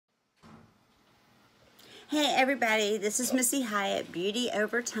Hey everybody, this is Missy Hyatt, Beauty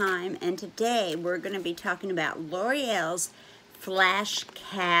Over Time, and today we're going to be talking about L'Oreal's Flash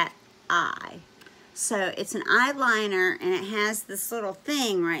Cat Eye. So it's an eyeliner and it has this little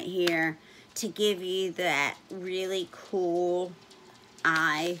thing right here to give you that really cool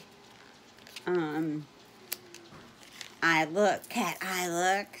eye look, cat eye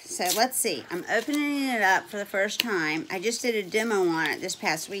look. So let's see, I'm opening it up for the first time. I just did a demo on it this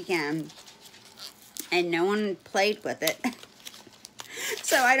past weekend and no one played with it.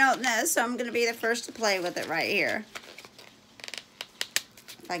 So I don't know, so I'm gonna be the first to play with it right here.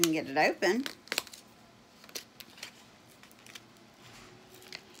 If I can get it open.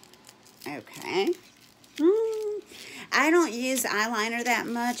 Okay. I don't use eyeliner that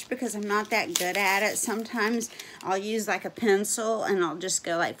much because I'm not that good at it. Sometimes I'll use like a pencil and I'll just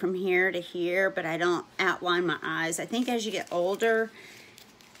go like from here to here, but I don't outline my eyes. I think as you get older,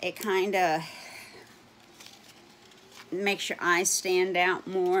 it kind of makes your eyes stand out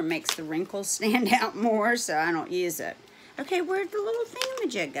more, makes the wrinkles stand out more, so I don't use it. Okay, where'd the little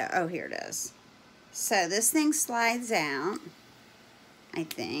thingamajig go? Oh, here it is. So this thing slides out, I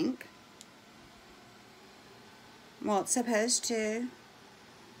think. Well, it's supposed to.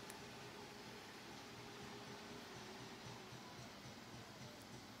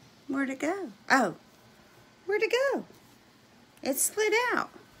 Where'd it go? Oh, where'd it go? It slid out.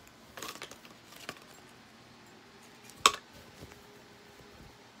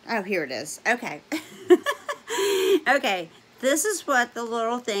 Oh, here it is. Okay. Okay, this is what the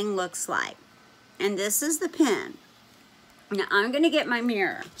little thing looks like. And this is the pen. Now, I'm going to get my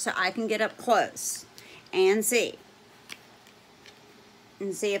mirror so I can get up close and see.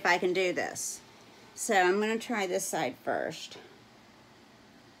 And see if I can do this. So, I'm going to try this side first.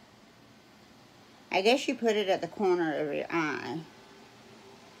 I guess you put it at the corner of your eye.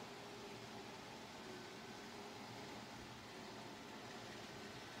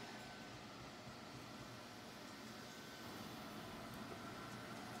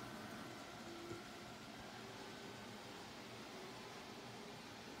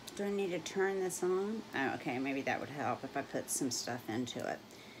 Do I need to turn this on? Oh, okay, maybe that would help if I put some stuff into it.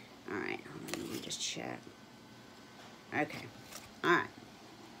 All right, hold on, let me just check. Okay, all right.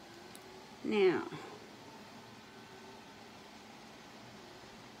 Now,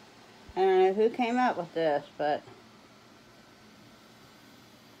 I don't know who came up with this, but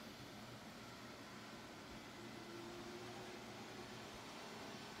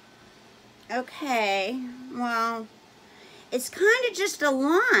okay, well, it's kind of just a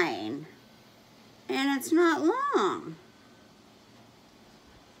line, and it's not long.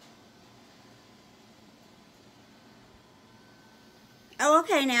 Oh,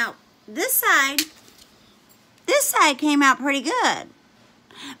 okay, now, this side came out pretty good,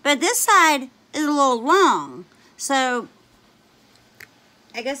 but this side is a little long, so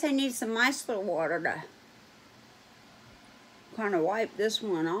I guess I need some micellar water to kind of wipe this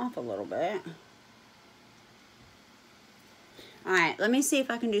one off a little bit. Alright, let me see if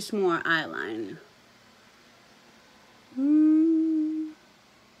I can do some more eyeliner.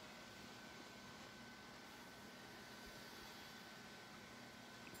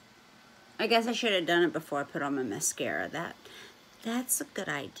 I guess I should have done it before I put on my mascara. That's a good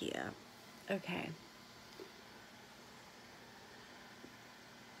idea. Okay.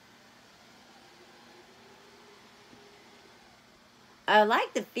 I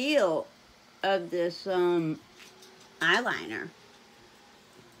like the feel of this eyeliner.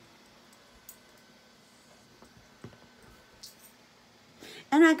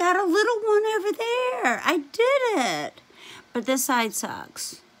 And I got a little one over there. I did it. But this side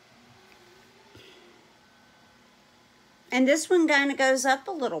sucks. And this one kind of goes up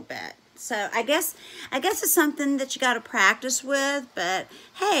a little bit. So I guess it's something that you got to practice with, but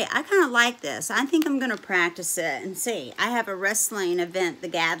hey, I kind of like this. I think I'm going to practice it and see. I have a wrestling event, The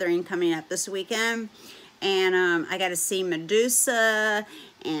Gathering, coming up this weekend. And I got to see Medusa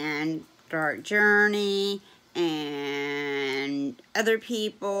and Dark Journey and other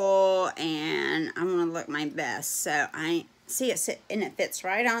people, and I'm going to look my best. So I see it, and it fits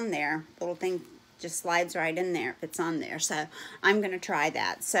right on there. The little thing just slides right in there, fits on there. So I'm going to try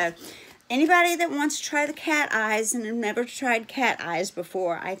that. So anybody that wants to try the cat eyes and have never tried cat eyes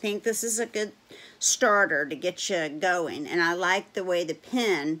before, I think this is a good starter to get you going. And I like the way the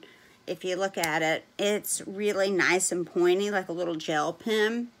pen, if you look at it, it's really nice and pointy, like a little gel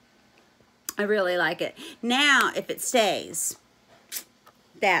pen. I really like it. Now, if it stays,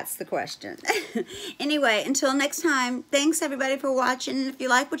 that's the question. Anyway, until next time, thanks everybody for watching. If you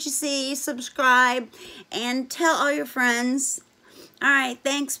like what you see, subscribe and tell all your friends. All right,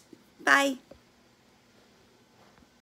 thanks. Bye.